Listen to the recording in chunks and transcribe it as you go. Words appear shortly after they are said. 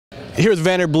Here with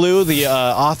Vander Blue, the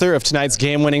author of tonight's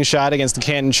game-winning shot against the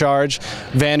Canton Charge.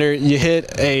 Vander, you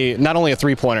hit not only a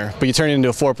three-pointer, but you turn it into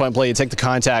a four-point play. You take the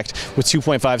contact with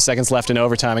 2.5 seconds left in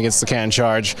overtime against the Canton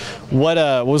Charge. What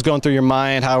was going through your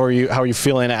mind? How are you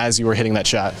feeling as you were hitting that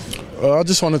shot? I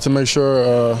just wanted to make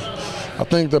sure. I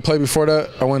think the play before that,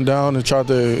 I went down and tried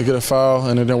to get a foul,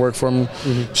 and it didn't work for me.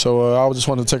 So I just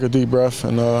wanted to take a deep breath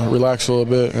and relax a little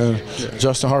bit. And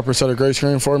Justin Harper set a great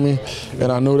screen for me,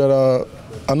 and I knew that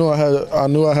I knew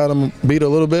I had him beat a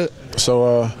little bit.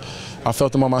 So I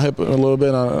felt him on my hip a little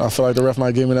bit, and I feel like the ref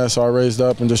might give me that. So I raised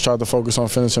up and just tried to focus on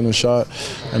finishing the shot.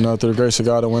 And through the grace of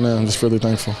God, it went in. I'm just really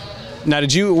thankful. Now,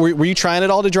 were you trying at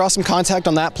all to draw some contact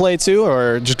on that play too,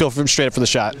 or just go straight up for the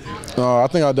shot? I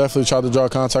think I definitely tried to draw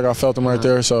contact. I felt him right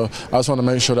there, so I just want to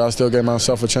make sure that I still gave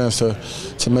myself a chance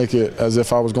to make it as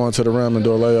if I was going to the rim and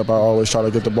do a layup. I always try to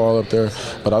get the ball up there,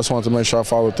 but I just wanted to make sure I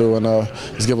followed through and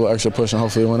just give a little extra push and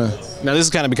hopefully it went in. Now, this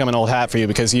is kind of become an old hat for you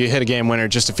because you hit a game winner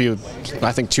just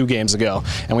I think 2 games ago,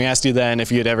 and we asked you then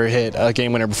if you had ever hit a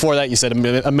game winner before that. You said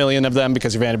a million of them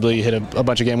because you're Vander Blue. You hit a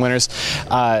bunch of game winners.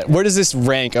 Where does this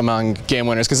rank among game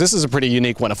winners? Because this is a pretty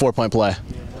unique one, a 4-point play.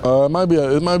 It might be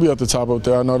at the top up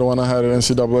there. I know the one I had at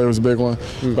NCAA was a big one,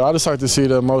 but I just like to see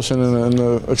the emotion and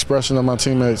the expression of my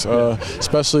teammates,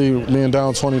 especially being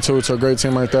down 22 to a great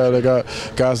team like that. They got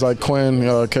guys like Quinn,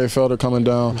 K. Felder coming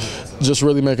down, just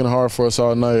really making it hard for us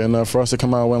all night. And for us to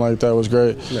come out and win like that was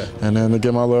great. Yeah. And then to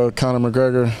get my little Conor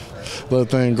McGregor little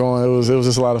thing going, it was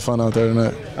just a lot of fun out there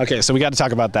tonight. Okay, so we got to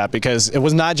talk about that because it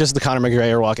was not just the Conor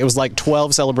McGregor walk. It was like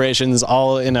 12 celebrations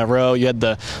all in a row. You had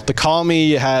the call me,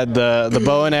 you had the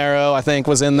bow and arrow, I think,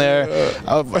 was in there.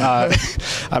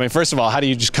 I mean, first of all, how do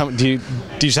you just come? Do you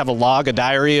just have a log, a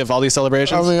diary of all these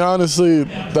celebrations? I mean, honestly,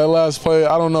 that last play,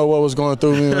 I don't know what was going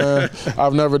through me, man.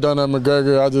 I've never done that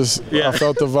McGregor. I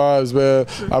felt the vibes,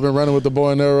 man. I've been running with the bow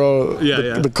and arrow,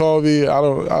 the call me. I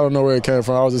don't know where it came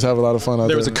from. I was just having a lot of fun out there.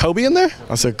 There was a Kobe in there?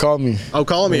 I said, call me. Oh,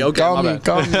 call me. Okay, call me.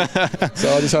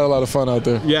 So I just had a lot of fun out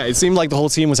there. Yeah, it seemed like the whole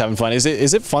team was having fun. Is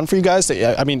it fun for you guys?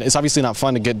 I mean, it's obviously not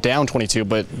fun to get down 22,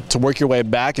 but to work your way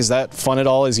back, is that fun at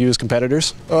all as you as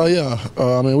competitors? Yeah.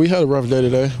 I mean, we had a rough day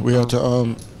today. We had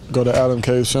to go to Adam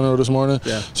Cave's funeral this morning.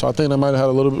 Yeah. So I think that might have had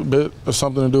a little bit of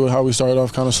something to do with how we started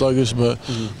off kind of sluggish, but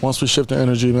once we shift the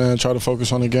energy, man, try to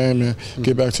focus on the game and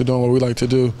get back to doing what we like to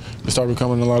do, it started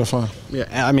becoming a lot of fun.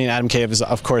 Yeah, I mean, Adam Cave has,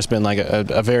 of course, been like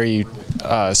a very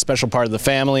special part of the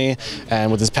family,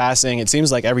 and with his passing, it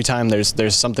seems like every time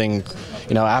there's something,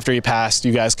 after he passed,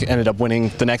 you guys ended up winning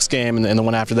the next game and the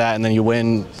one after that, and then you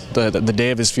win the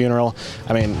day of his funeral.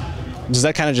 I mean, does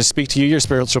that kind of just speak to you? You're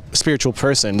a spiritual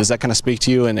person. Does that kind of speak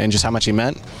to you and just how much he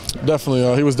meant?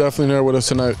 Definitely. He was definitely there with us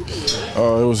tonight. It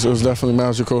was definitely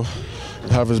magical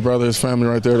to have his brother, his family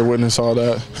right there to witness all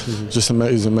that. Just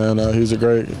amazing, man. He's a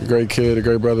great kid, a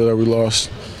great brother that we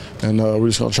lost. And we're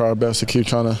just going to try our best to keep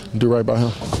trying to do right by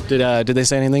him. Did they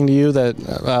say anything to you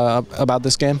about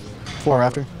this game? Before or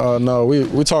after? No,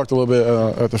 we talked a little bit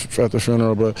at the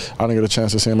funeral, but I didn't get a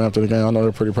chance to see him after the game. I know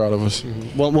they're pretty proud of us.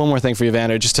 One more thing for you,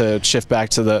 Vander, just to shift back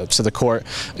to the court.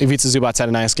 Ivica Zubac's had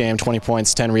a nice game, 20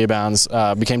 points, 10 rebounds,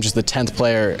 became just the 10th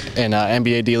player in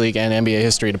NBA D-League and NBA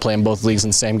history to play in both leagues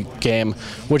in the same game.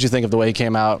 What did you think of the way he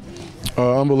came out?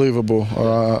 Unbelievable.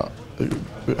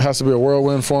 It has to be a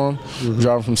whirlwind for him.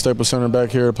 Driving from Staples Center back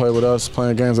here to play with us,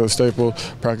 playing games at Staples,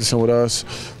 practicing with us,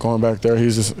 going back there.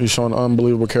 He's showing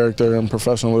unbelievable character and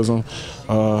professionalism.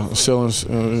 Ceilings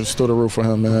through the roof for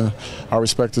him, man. I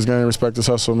respect his game, respect his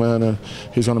hustle, man, and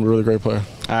he's going to be a really great player.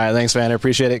 All right, thanks, Vander.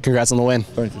 Appreciate it. Congrats on the win.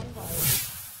 Thank you.